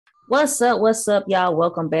What's up, y'all?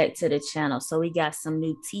 Welcome back to the channel. So we got some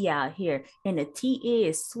new tea out here, and the tea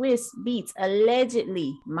is Swizz Beatz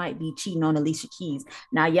allegedly might be cheating on Alicia Keys.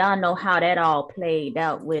 Now y'all know how that all played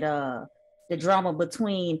out with the drama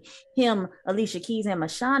between him, Alicia Keys, and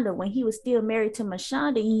Mashonda. When he was still married to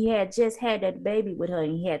Mashonda, he had just had that baby with her,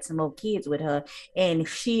 and he had some more kids with her, and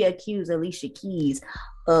she accused Alicia Keys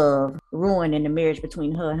of ruining the marriage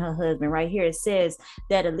between her and her husband. Right here it says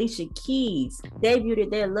that Alicia Keys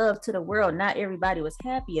debuted their love to the world. Not everybody was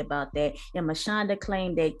happy about that, and Mashonda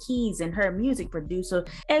claimed that Keys and her music producer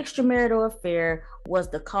extramarital affair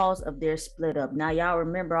was the cause of their split up. Now y'all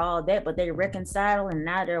remember all that, but they reconciled and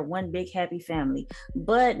now they're one big happy family.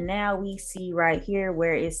 But now we see right here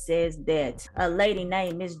where it says that a lady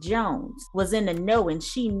named Miss Jones was in the know, and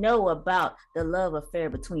she know about the love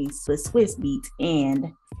affair between Swizz Beatz and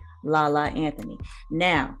Lala Anthony.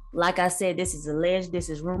 Now, like I said, this is alleged, this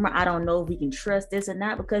is rumor. I don't know if we can trust this or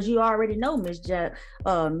not, because you already know Miss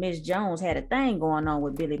Jones had a thing going on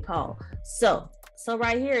with Billy Paul. So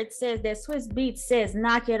right here it says that Swizz Beatz says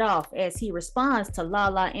knock it off as he responds to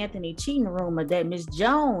Lala Anthony cheating rumor that Miss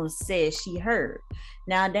Jones says she heard.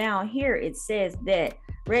 Now down here it says that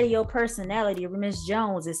radio personality Miss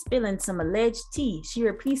Jones is spilling some alleged tea. She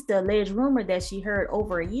repeats the alleged rumor that she heard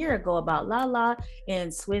over a year ago about Lala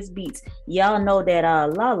and Swizz Beatz. Y'all know that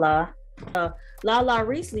Lala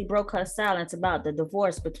recently broke her silence about the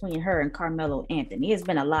divorce between her and Carmelo Anthony. There's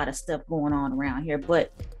been a lot of stuff going on around here,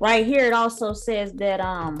 but right here it also says that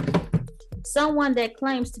someone that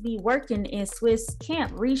claims to be working in Swizz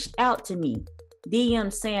camp reached out to me,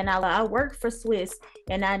 DM saying, I work for Swizz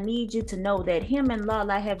and I need you to know that him and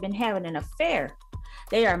Lala have been having an affair.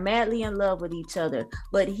 They are madly in love with each other,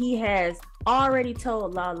 but he has already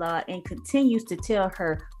told Lala and continues to tell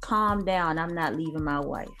her, calm down, I'm not leaving my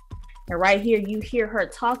wife. And right here, you hear her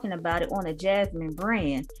talking about it on a Jasmine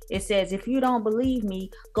brand. It says, if you don't believe me,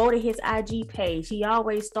 go to his IG page. He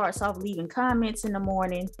always starts off leaving comments in the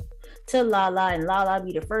morning to Lala, and Lala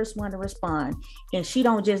be the first one to respond. And she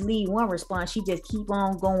don't just leave one response, she just keep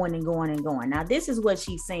on going and going and going. Now, this is what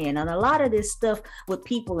she's saying. And a lot of this stuff with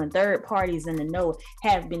people and third parties in the know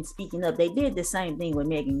have been speaking up. They did the same thing with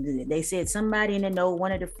Megan Good. They said somebody in the know,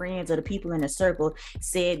 one of the friends or the people in the circle,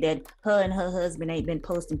 said that her and her husband ain't been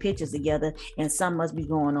posting pictures together and something must be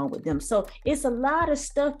going on with them. So it's a lot of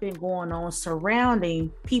stuff been going on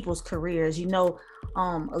surrounding people's careers. You know,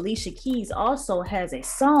 Alicia Keys also has a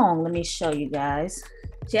song. Let me show you guys.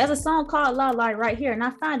 She has a song called Lala right here, and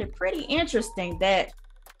I find it pretty interesting that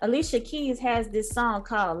Alicia Keys has this song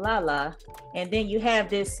called Lala, and then you have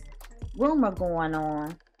this rumor going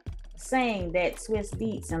on saying that Swizz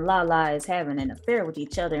Beatz and Lala is having an affair with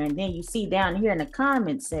each other. And then you see down here in the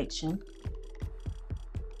comment section,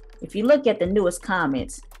 if you look at the newest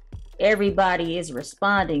comments, everybody is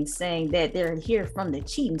responding saying that they're here from the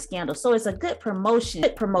cheating scandal. So it's a good promotion.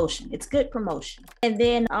 It's good promotion. And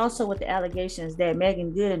then also with the allegations that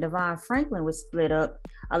Megan Good and Devon Franklin was split up,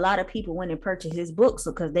 a lot of people went and purchased his books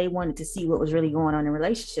because they wanted to see what was really going on in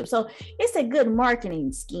relationships. So it's a good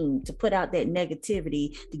marketing scheme to put out that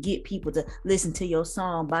negativity to get people to listen to your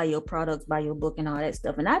song, buy your products, buy your book and all that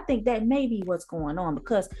stuff. And I think that may be what's going on,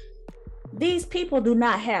 because these people do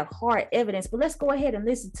not have hard evidence. But let's go ahead and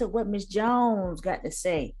listen to what Miss Jones got to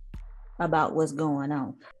say about what's going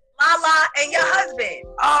on. Lala and your husband.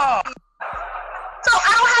 Oh. So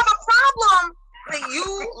I don't have a problem with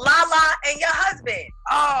you, Lala, and your husband.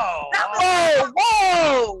 Oh.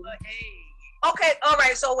 Whoa. Okay, all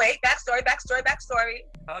right. So wait, backstory.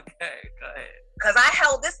 Okay, go ahead. Because I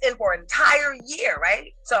held this in for an entire year,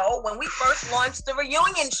 right? So when we first launched the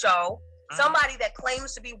reunion show, somebody that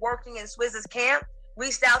claims to be working in Swizz's camp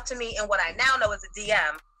reached out to me in what I now know is a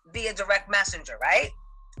DM via direct messenger, right?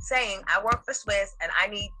 Saying, I work for Swizz and I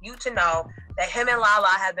need you to know that him and Lala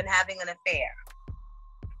have been having an affair.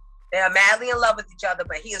 They are madly in love with each other,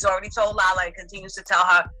 but he has already told Lala and continues to tell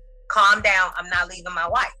her, calm down, I'm not leaving my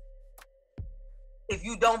wife. If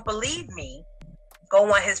you don't believe me, go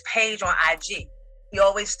on his page on IG. He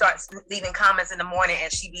always starts leaving comments in the morning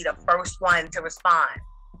and she be the first one to respond.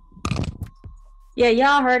 Yeah,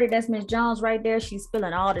 y'all heard it. That's Miss Jones right there. She's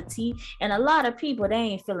spilling all the tea. And a lot of people, they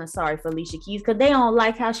ain't feeling sorry for Alicia Keys because they don't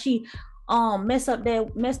like how she messed up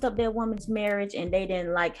that woman's marriage, and they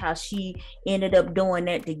didn't like how she ended up doing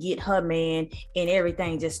that to get her man, and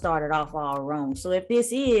everything just started off all wrong. So if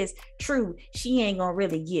this is true, she ain't gonna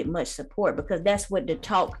really get much support, because that's what the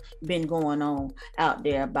talk been going on out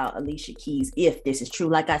there about Alicia Keys. If this is true,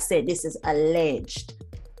 like I said, this is alleged.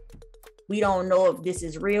 We don't know if this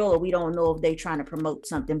is real, or we don't know if they trying to promote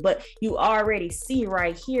something, but you already see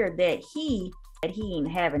right here that he that he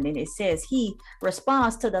ain't having. And it says he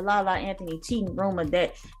responds to the Lala Anthony cheating rumor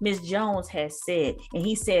that Miss Jones has said. And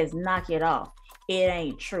he says, knock it off. It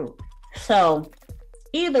ain't true. So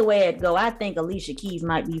either way it go, I think Alicia Keys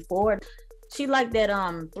might be for it. She like that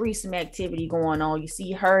threesome activity going on. You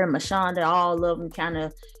see her and Mashonda, all of them kind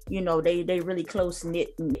of, you know, they really close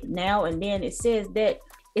knit now. And then it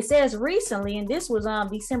says recently, and this was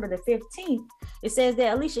on December the 15th, it says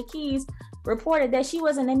that Alicia Keys reported that she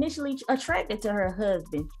wasn't initially attracted to her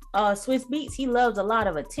husband. Swizz Beatz, he loves a lot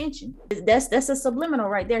of attention. That's a subliminal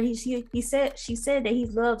right there. She said that he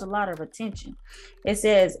loves a lot of attention. It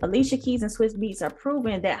says Alicia Keys and Swizz Beatz are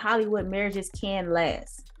proving that Hollywood marriages can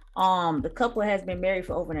last. The couple has been married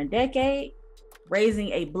for over a decade, raising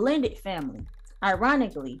a blended family.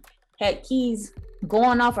 Ironically, had Keys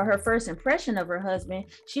gone off of her first impression of her husband,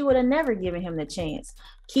 she would have never given him the chance.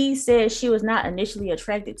 Keys says she was not initially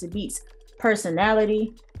attracted to Beatz'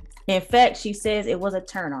 personality. In fact, she says it was a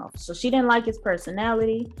turnoff. So she didn't like his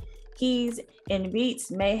personality. Keys and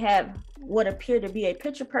Beatz may have what appeared to be a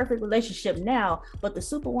picture-perfect relationship now, but the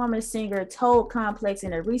Superwoman singer told Complex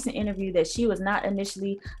in a recent interview that she was not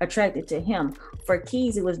initially attracted to him. For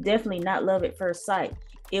Keys, it was definitely not love at first sight.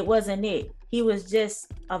 It wasn't it. He was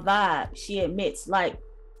just a vibe, she admits. Like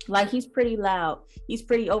he's pretty loud. He's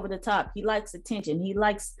pretty over the top. He likes attention. He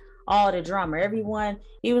likes all the drama. Everyone,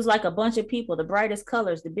 he was like a bunch of people, the brightest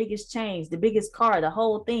colors, the biggest chains, the biggest car, the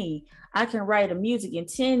whole thing. I can write a music in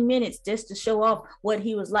 10 minutes just to show off what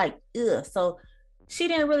he was like. Ugh. So she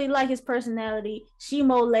didn't really like his personality. She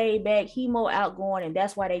more laid back, he more outgoing, and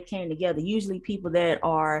that's why they came together. Usually people that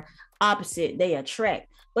are opposite, they attract.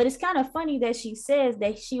 But it's kind of funny that she says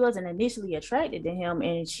that she wasn't initially attracted to him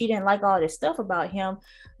and she didn't like all this stuff about him.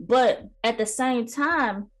 But at the same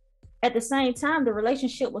time, the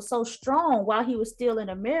relationship was so strong while he was still in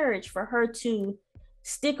a marriage for her to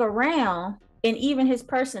stick around. And even his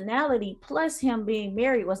personality plus him being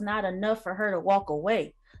married was not enough for her to walk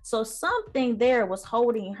away. So something there was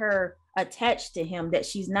holding her attached to him that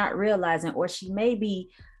she's not realizing, or she may be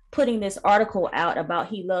putting this article out about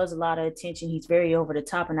he loves a lot of attention. He's very over the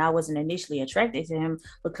top, and I wasn't initially attracted to him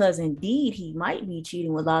because indeed he might be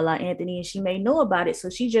cheating with Lala Anthony, and she may know about it. So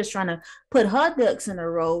she's just trying to put her ducks in a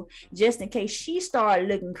row just in case she started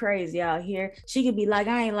looking crazy out here. She could be like,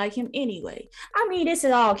 I ain't like him anyway. I mean, this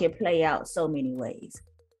all can play out so many ways.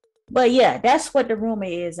 But yeah, that's what the rumor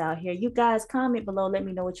is out here. You guys comment below. Let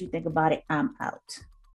me know what you think about it. I'm out.